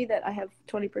notifying me that I have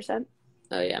 20%.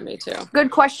 Oh yeah, me too. Good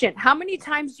question. How many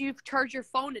times do you charge your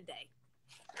phone a day?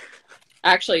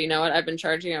 Actually, you know what? I've been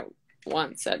charging it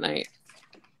once at night.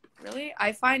 Really?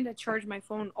 I find I charge my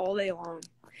phone all day long.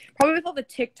 Probably with all the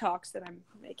TikToks that I'm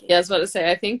making. Yeah, I was about to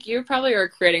say, I think you probably are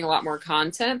creating a lot more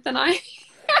content than I.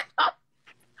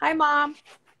 Hi, Mom.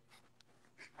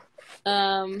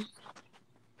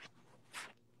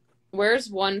 Where's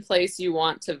one place you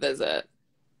want to visit?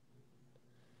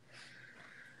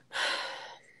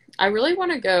 I really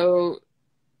want to go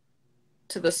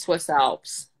to the Swiss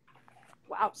Alps.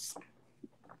 Wow.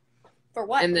 For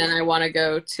what? And then I want to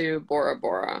go to Bora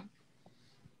Bora.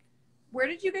 Where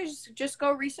did you guys just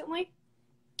go recently?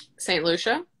 St.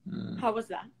 Lucia. How was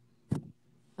that?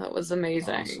 That was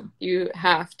amazing. Awesome. You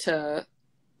have to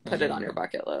put it on your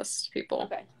bucket list, people.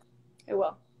 Okay. I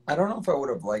will. I don't know if I would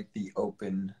have liked the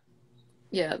open.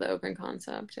 Yeah, the open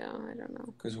concept. Yeah, I don't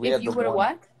know. Because we If had you the would have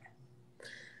one. what?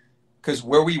 because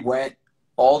where we went,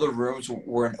 all the rooms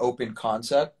were an open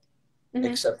concept Mhm.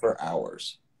 except for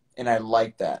ours. And I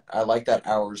like that. I like that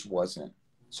ours wasn't.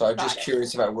 So I'm Got just it.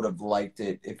 curious if I would have liked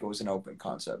it if it was an open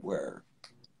concept where,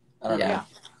 I don't Yeah. know.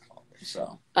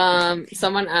 So,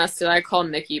 Someone asked, did I call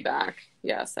Nikki back?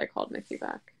 Yes, I called Nikki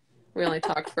back. We only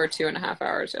talked for 2.5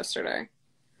 hours yesterday.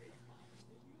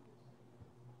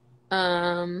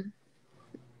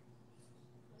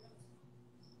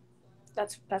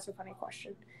 That's a funny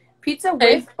question. Pizza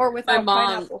Hey, with or without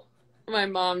pineapple? My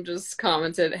mom just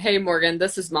commented, "Hey Morgan,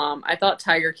 this is Mom. I thought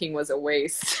Tiger King was a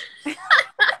waste."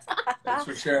 thanks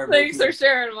for sharing. Thanks Vicky. for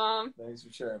sharing, Mom. Thanks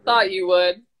for sharing. Thought Vicky. you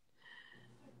would.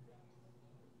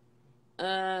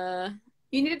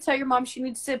 You need to tell your mom she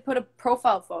needs to put a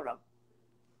profile photo.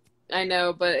 I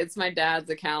know, but it's my dad's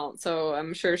account, so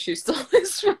I'm sure she stole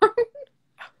his phone.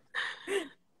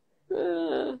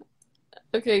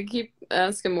 Okay, keep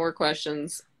asking more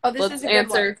questions. Oh, this Let's is a good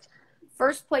answer. one.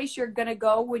 First place you're gonna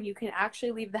go when you can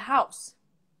actually leave the house.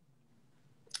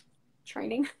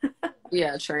 Training.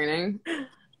 Yeah, training.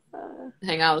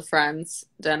 Hang out with friends,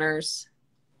 dinners,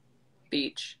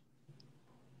 beach.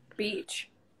 Beach.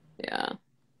 Yeah.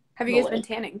 Have you guys been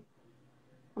tanning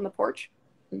on the porch?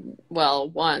 Well,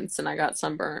 once, and I got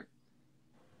sunburnt.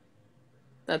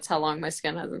 That's how long my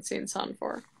skin hasn't seen sun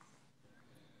for.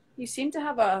 You seem to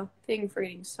have a thing for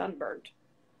getting sunburned.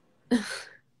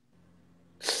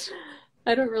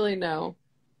 I don't really know.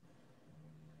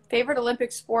 Favorite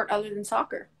Olympic sport other than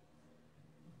soccer?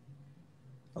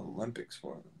 Olympic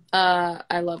sport.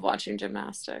 I love watching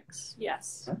gymnastics.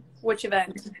 Yes. Which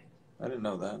event? I didn't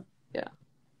know that. Yeah.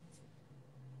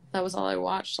 That was all I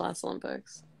watched last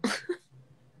Olympics. It's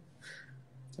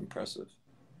impressive.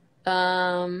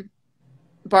 Barca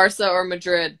or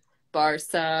Madrid?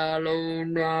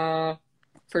 Barcelona.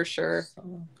 For sure.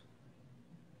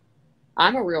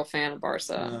 I'm a real fan of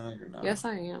Barca. No, you're not. Yes,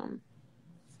 I am.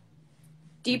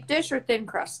 Deep dish or thin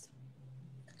crust?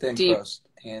 Thin Deep. crust,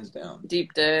 hands down.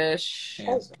 Deep dish.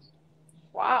 Hands down.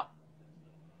 Wow.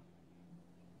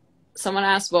 Someone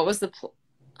asked, what was the...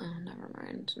 Oh, never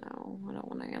mind. No, I don't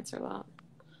want to answer that.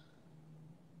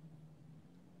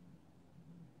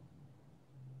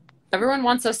 Everyone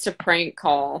wants us to prank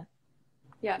call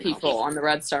people on the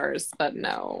Red Stars, but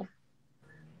no.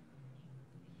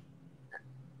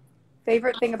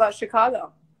 Favorite thing about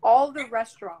Chicago? All the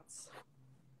restaurants.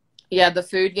 Yeah, the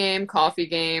food game, coffee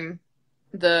game,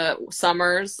 the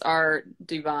summers are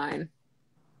divine.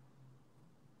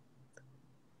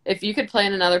 If you could play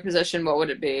in another position, what would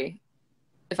it be?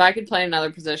 If I could play in another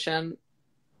position,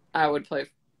 I would play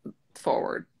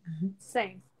forward.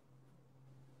 Same.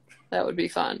 That would be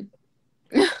fun.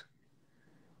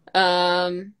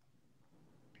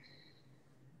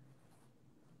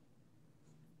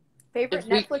 Favorite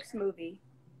Netflix movie?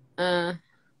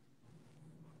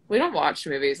 We don't watch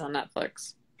movies on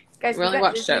Netflix. Guys, we only got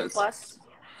watch Disney shows. Plus.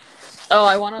 Oh,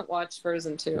 I want to watch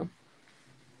Frozen 2.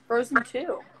 Frozen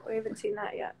 2. We haven't seen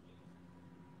that yet.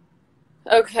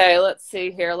 Okay, let's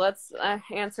see here. Let's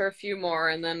answer a few more,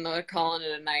 and then we're calling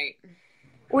it a night.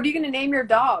 What are you going to name your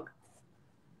dog?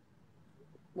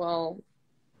 Well,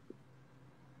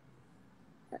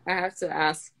 I have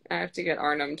to get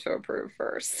Arnhem to approve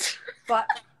first. But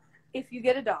if you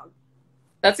get a dog.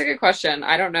 That's a good question.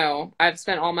 I don't know. I've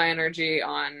spent all my energy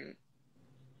on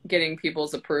getting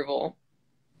people's approval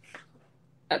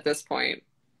at this point.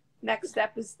 Next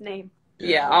step is name.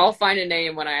 Yeah, I'll find a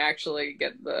name when I actually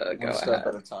get the go One step ahead.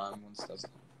 at a time. One step.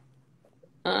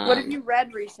 What have you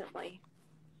read recently?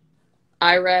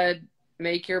 I read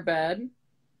Make Your Bed.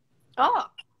 Oh.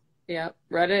 Yep,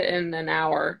 read it in an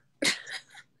hour.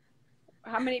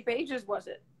 How many pages was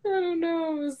it? I don't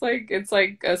know. It's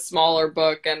like a smaller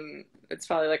book, and it's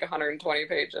probably like 120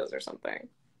 pages or something.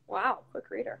 Wow, quick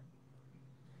reader.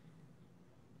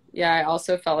 Yeah, I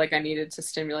also felt like I needed to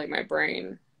stimulate my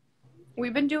brain.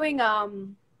 We've been doing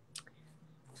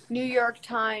New York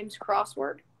Times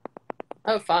crossword.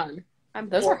 Oh, fun.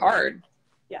 Those bored. are hard.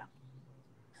 Yeah.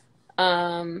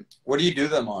 What do you do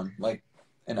them on? Like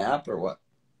an app or what?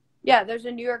 Yeah, there's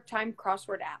a New York Times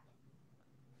crossword app.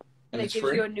 And it it's gives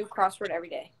free? you a new crossword every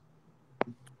day.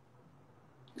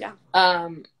 Yeah.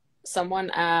 Someone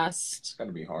asked, It's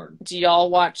gonna be hard. do y'all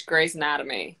watch Grey's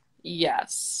Anatomy?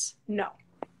 Yes. No.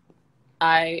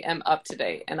 I am up to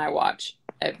date, and I watch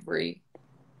every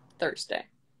Thursday.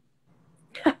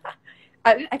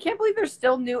 I can't believe there's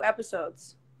still new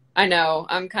episodes. I know.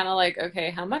 I'm kind of like, okay,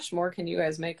 how much more can you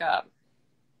guys make up?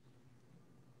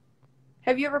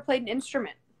 Have you ever played an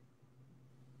instrument?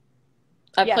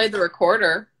 I Yes. played the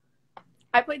recorder.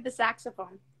 I played the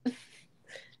saxophone.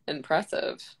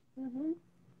 Impressive. Mm-hmm.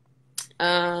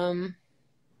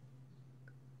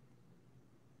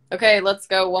 Okay, let's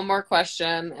go. One more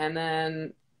question, and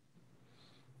then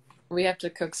we have to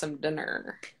cook some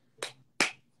dinner.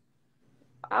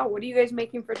 Wow, what are you guys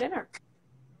making for dinner?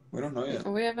 We don't know yet.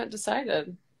 We haven't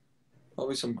decided.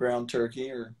 Probably some ground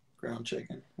turkey or ground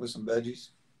chicken with some veggies.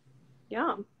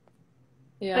 Yum.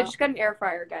 I Yeah, just got an air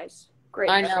fryer, guys. Great.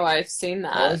 I know. I've seen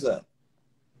How that. is that?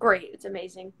 Great. It's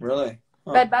amazing. Really?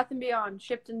 Huh. Bed Bath & Beyond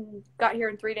shipped and got here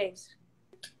in 3 days.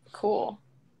 Cool.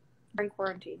 During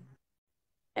quarantine.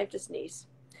 I have to sneeze.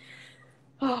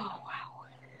 Oh, wow.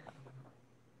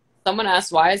 Someone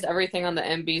asked, why is everything on the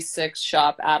MB6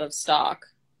 shop out of stock?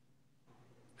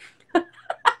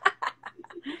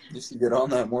 Just to get on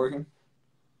that, Morgan.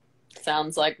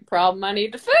 Sounds like a problem I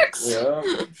need to fix. Yeah,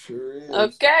 sure is.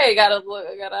 Okay,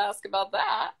 gotta ask about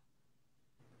that.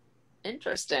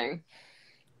 Interesting.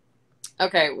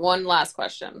 Okay, one last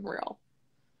question, real.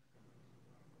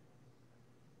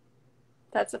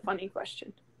 That's a funny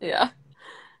question. Yeah.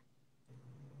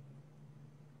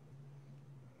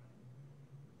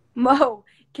 Mo,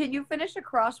 can you finish a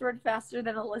crossword faster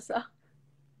than Alyssa?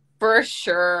 For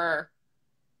sure.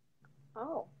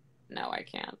 Oh. No, I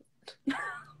can't.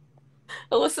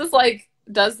 Alyssa's like,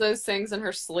 does those things in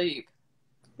her sleep.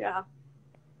 Yeah.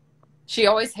 She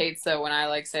always hates though when I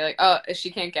like say like, oh, if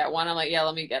she can't get one, I'm like, yeah,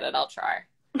 let me get it. I'll try.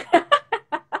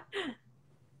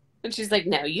 And she's like,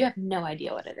 no, you have no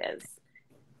idea what it is.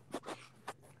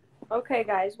 Okay,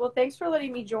 guys. Well, thanks for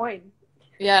letting me join.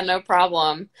 Yeah, no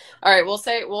problem. All right,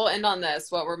 we'll end on this.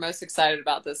 What we're most excited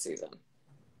about this season.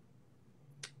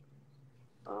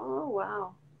 Oh,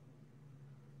 wow.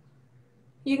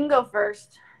 You can go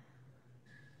first.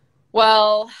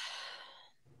 Well,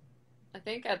 I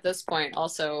think at this point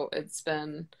also it's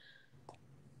been,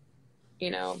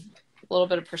 a little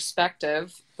bit of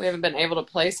perspective. We haven't been able to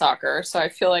play soccer, so I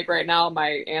feel like right now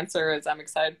my answer is I'm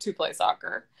excited to play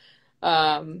soccer.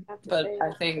 But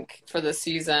I think for the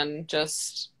season,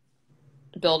 just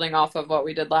building off of what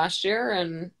we did last year,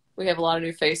 and we have a lot of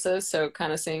new faces, so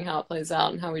kind of seeing how it plays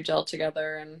out and how we gel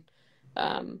together,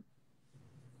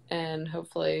 and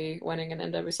hopefully winning an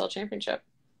NWSL championship.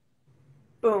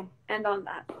 Boom. End on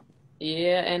that.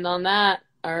 Yeah, end on that.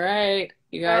 All right.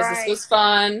 You guys, All right. This was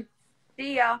fun.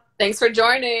 See ya. Thanks for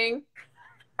joining.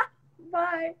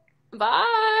 Bye.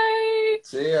 Bye.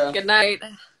 See ya. Good night.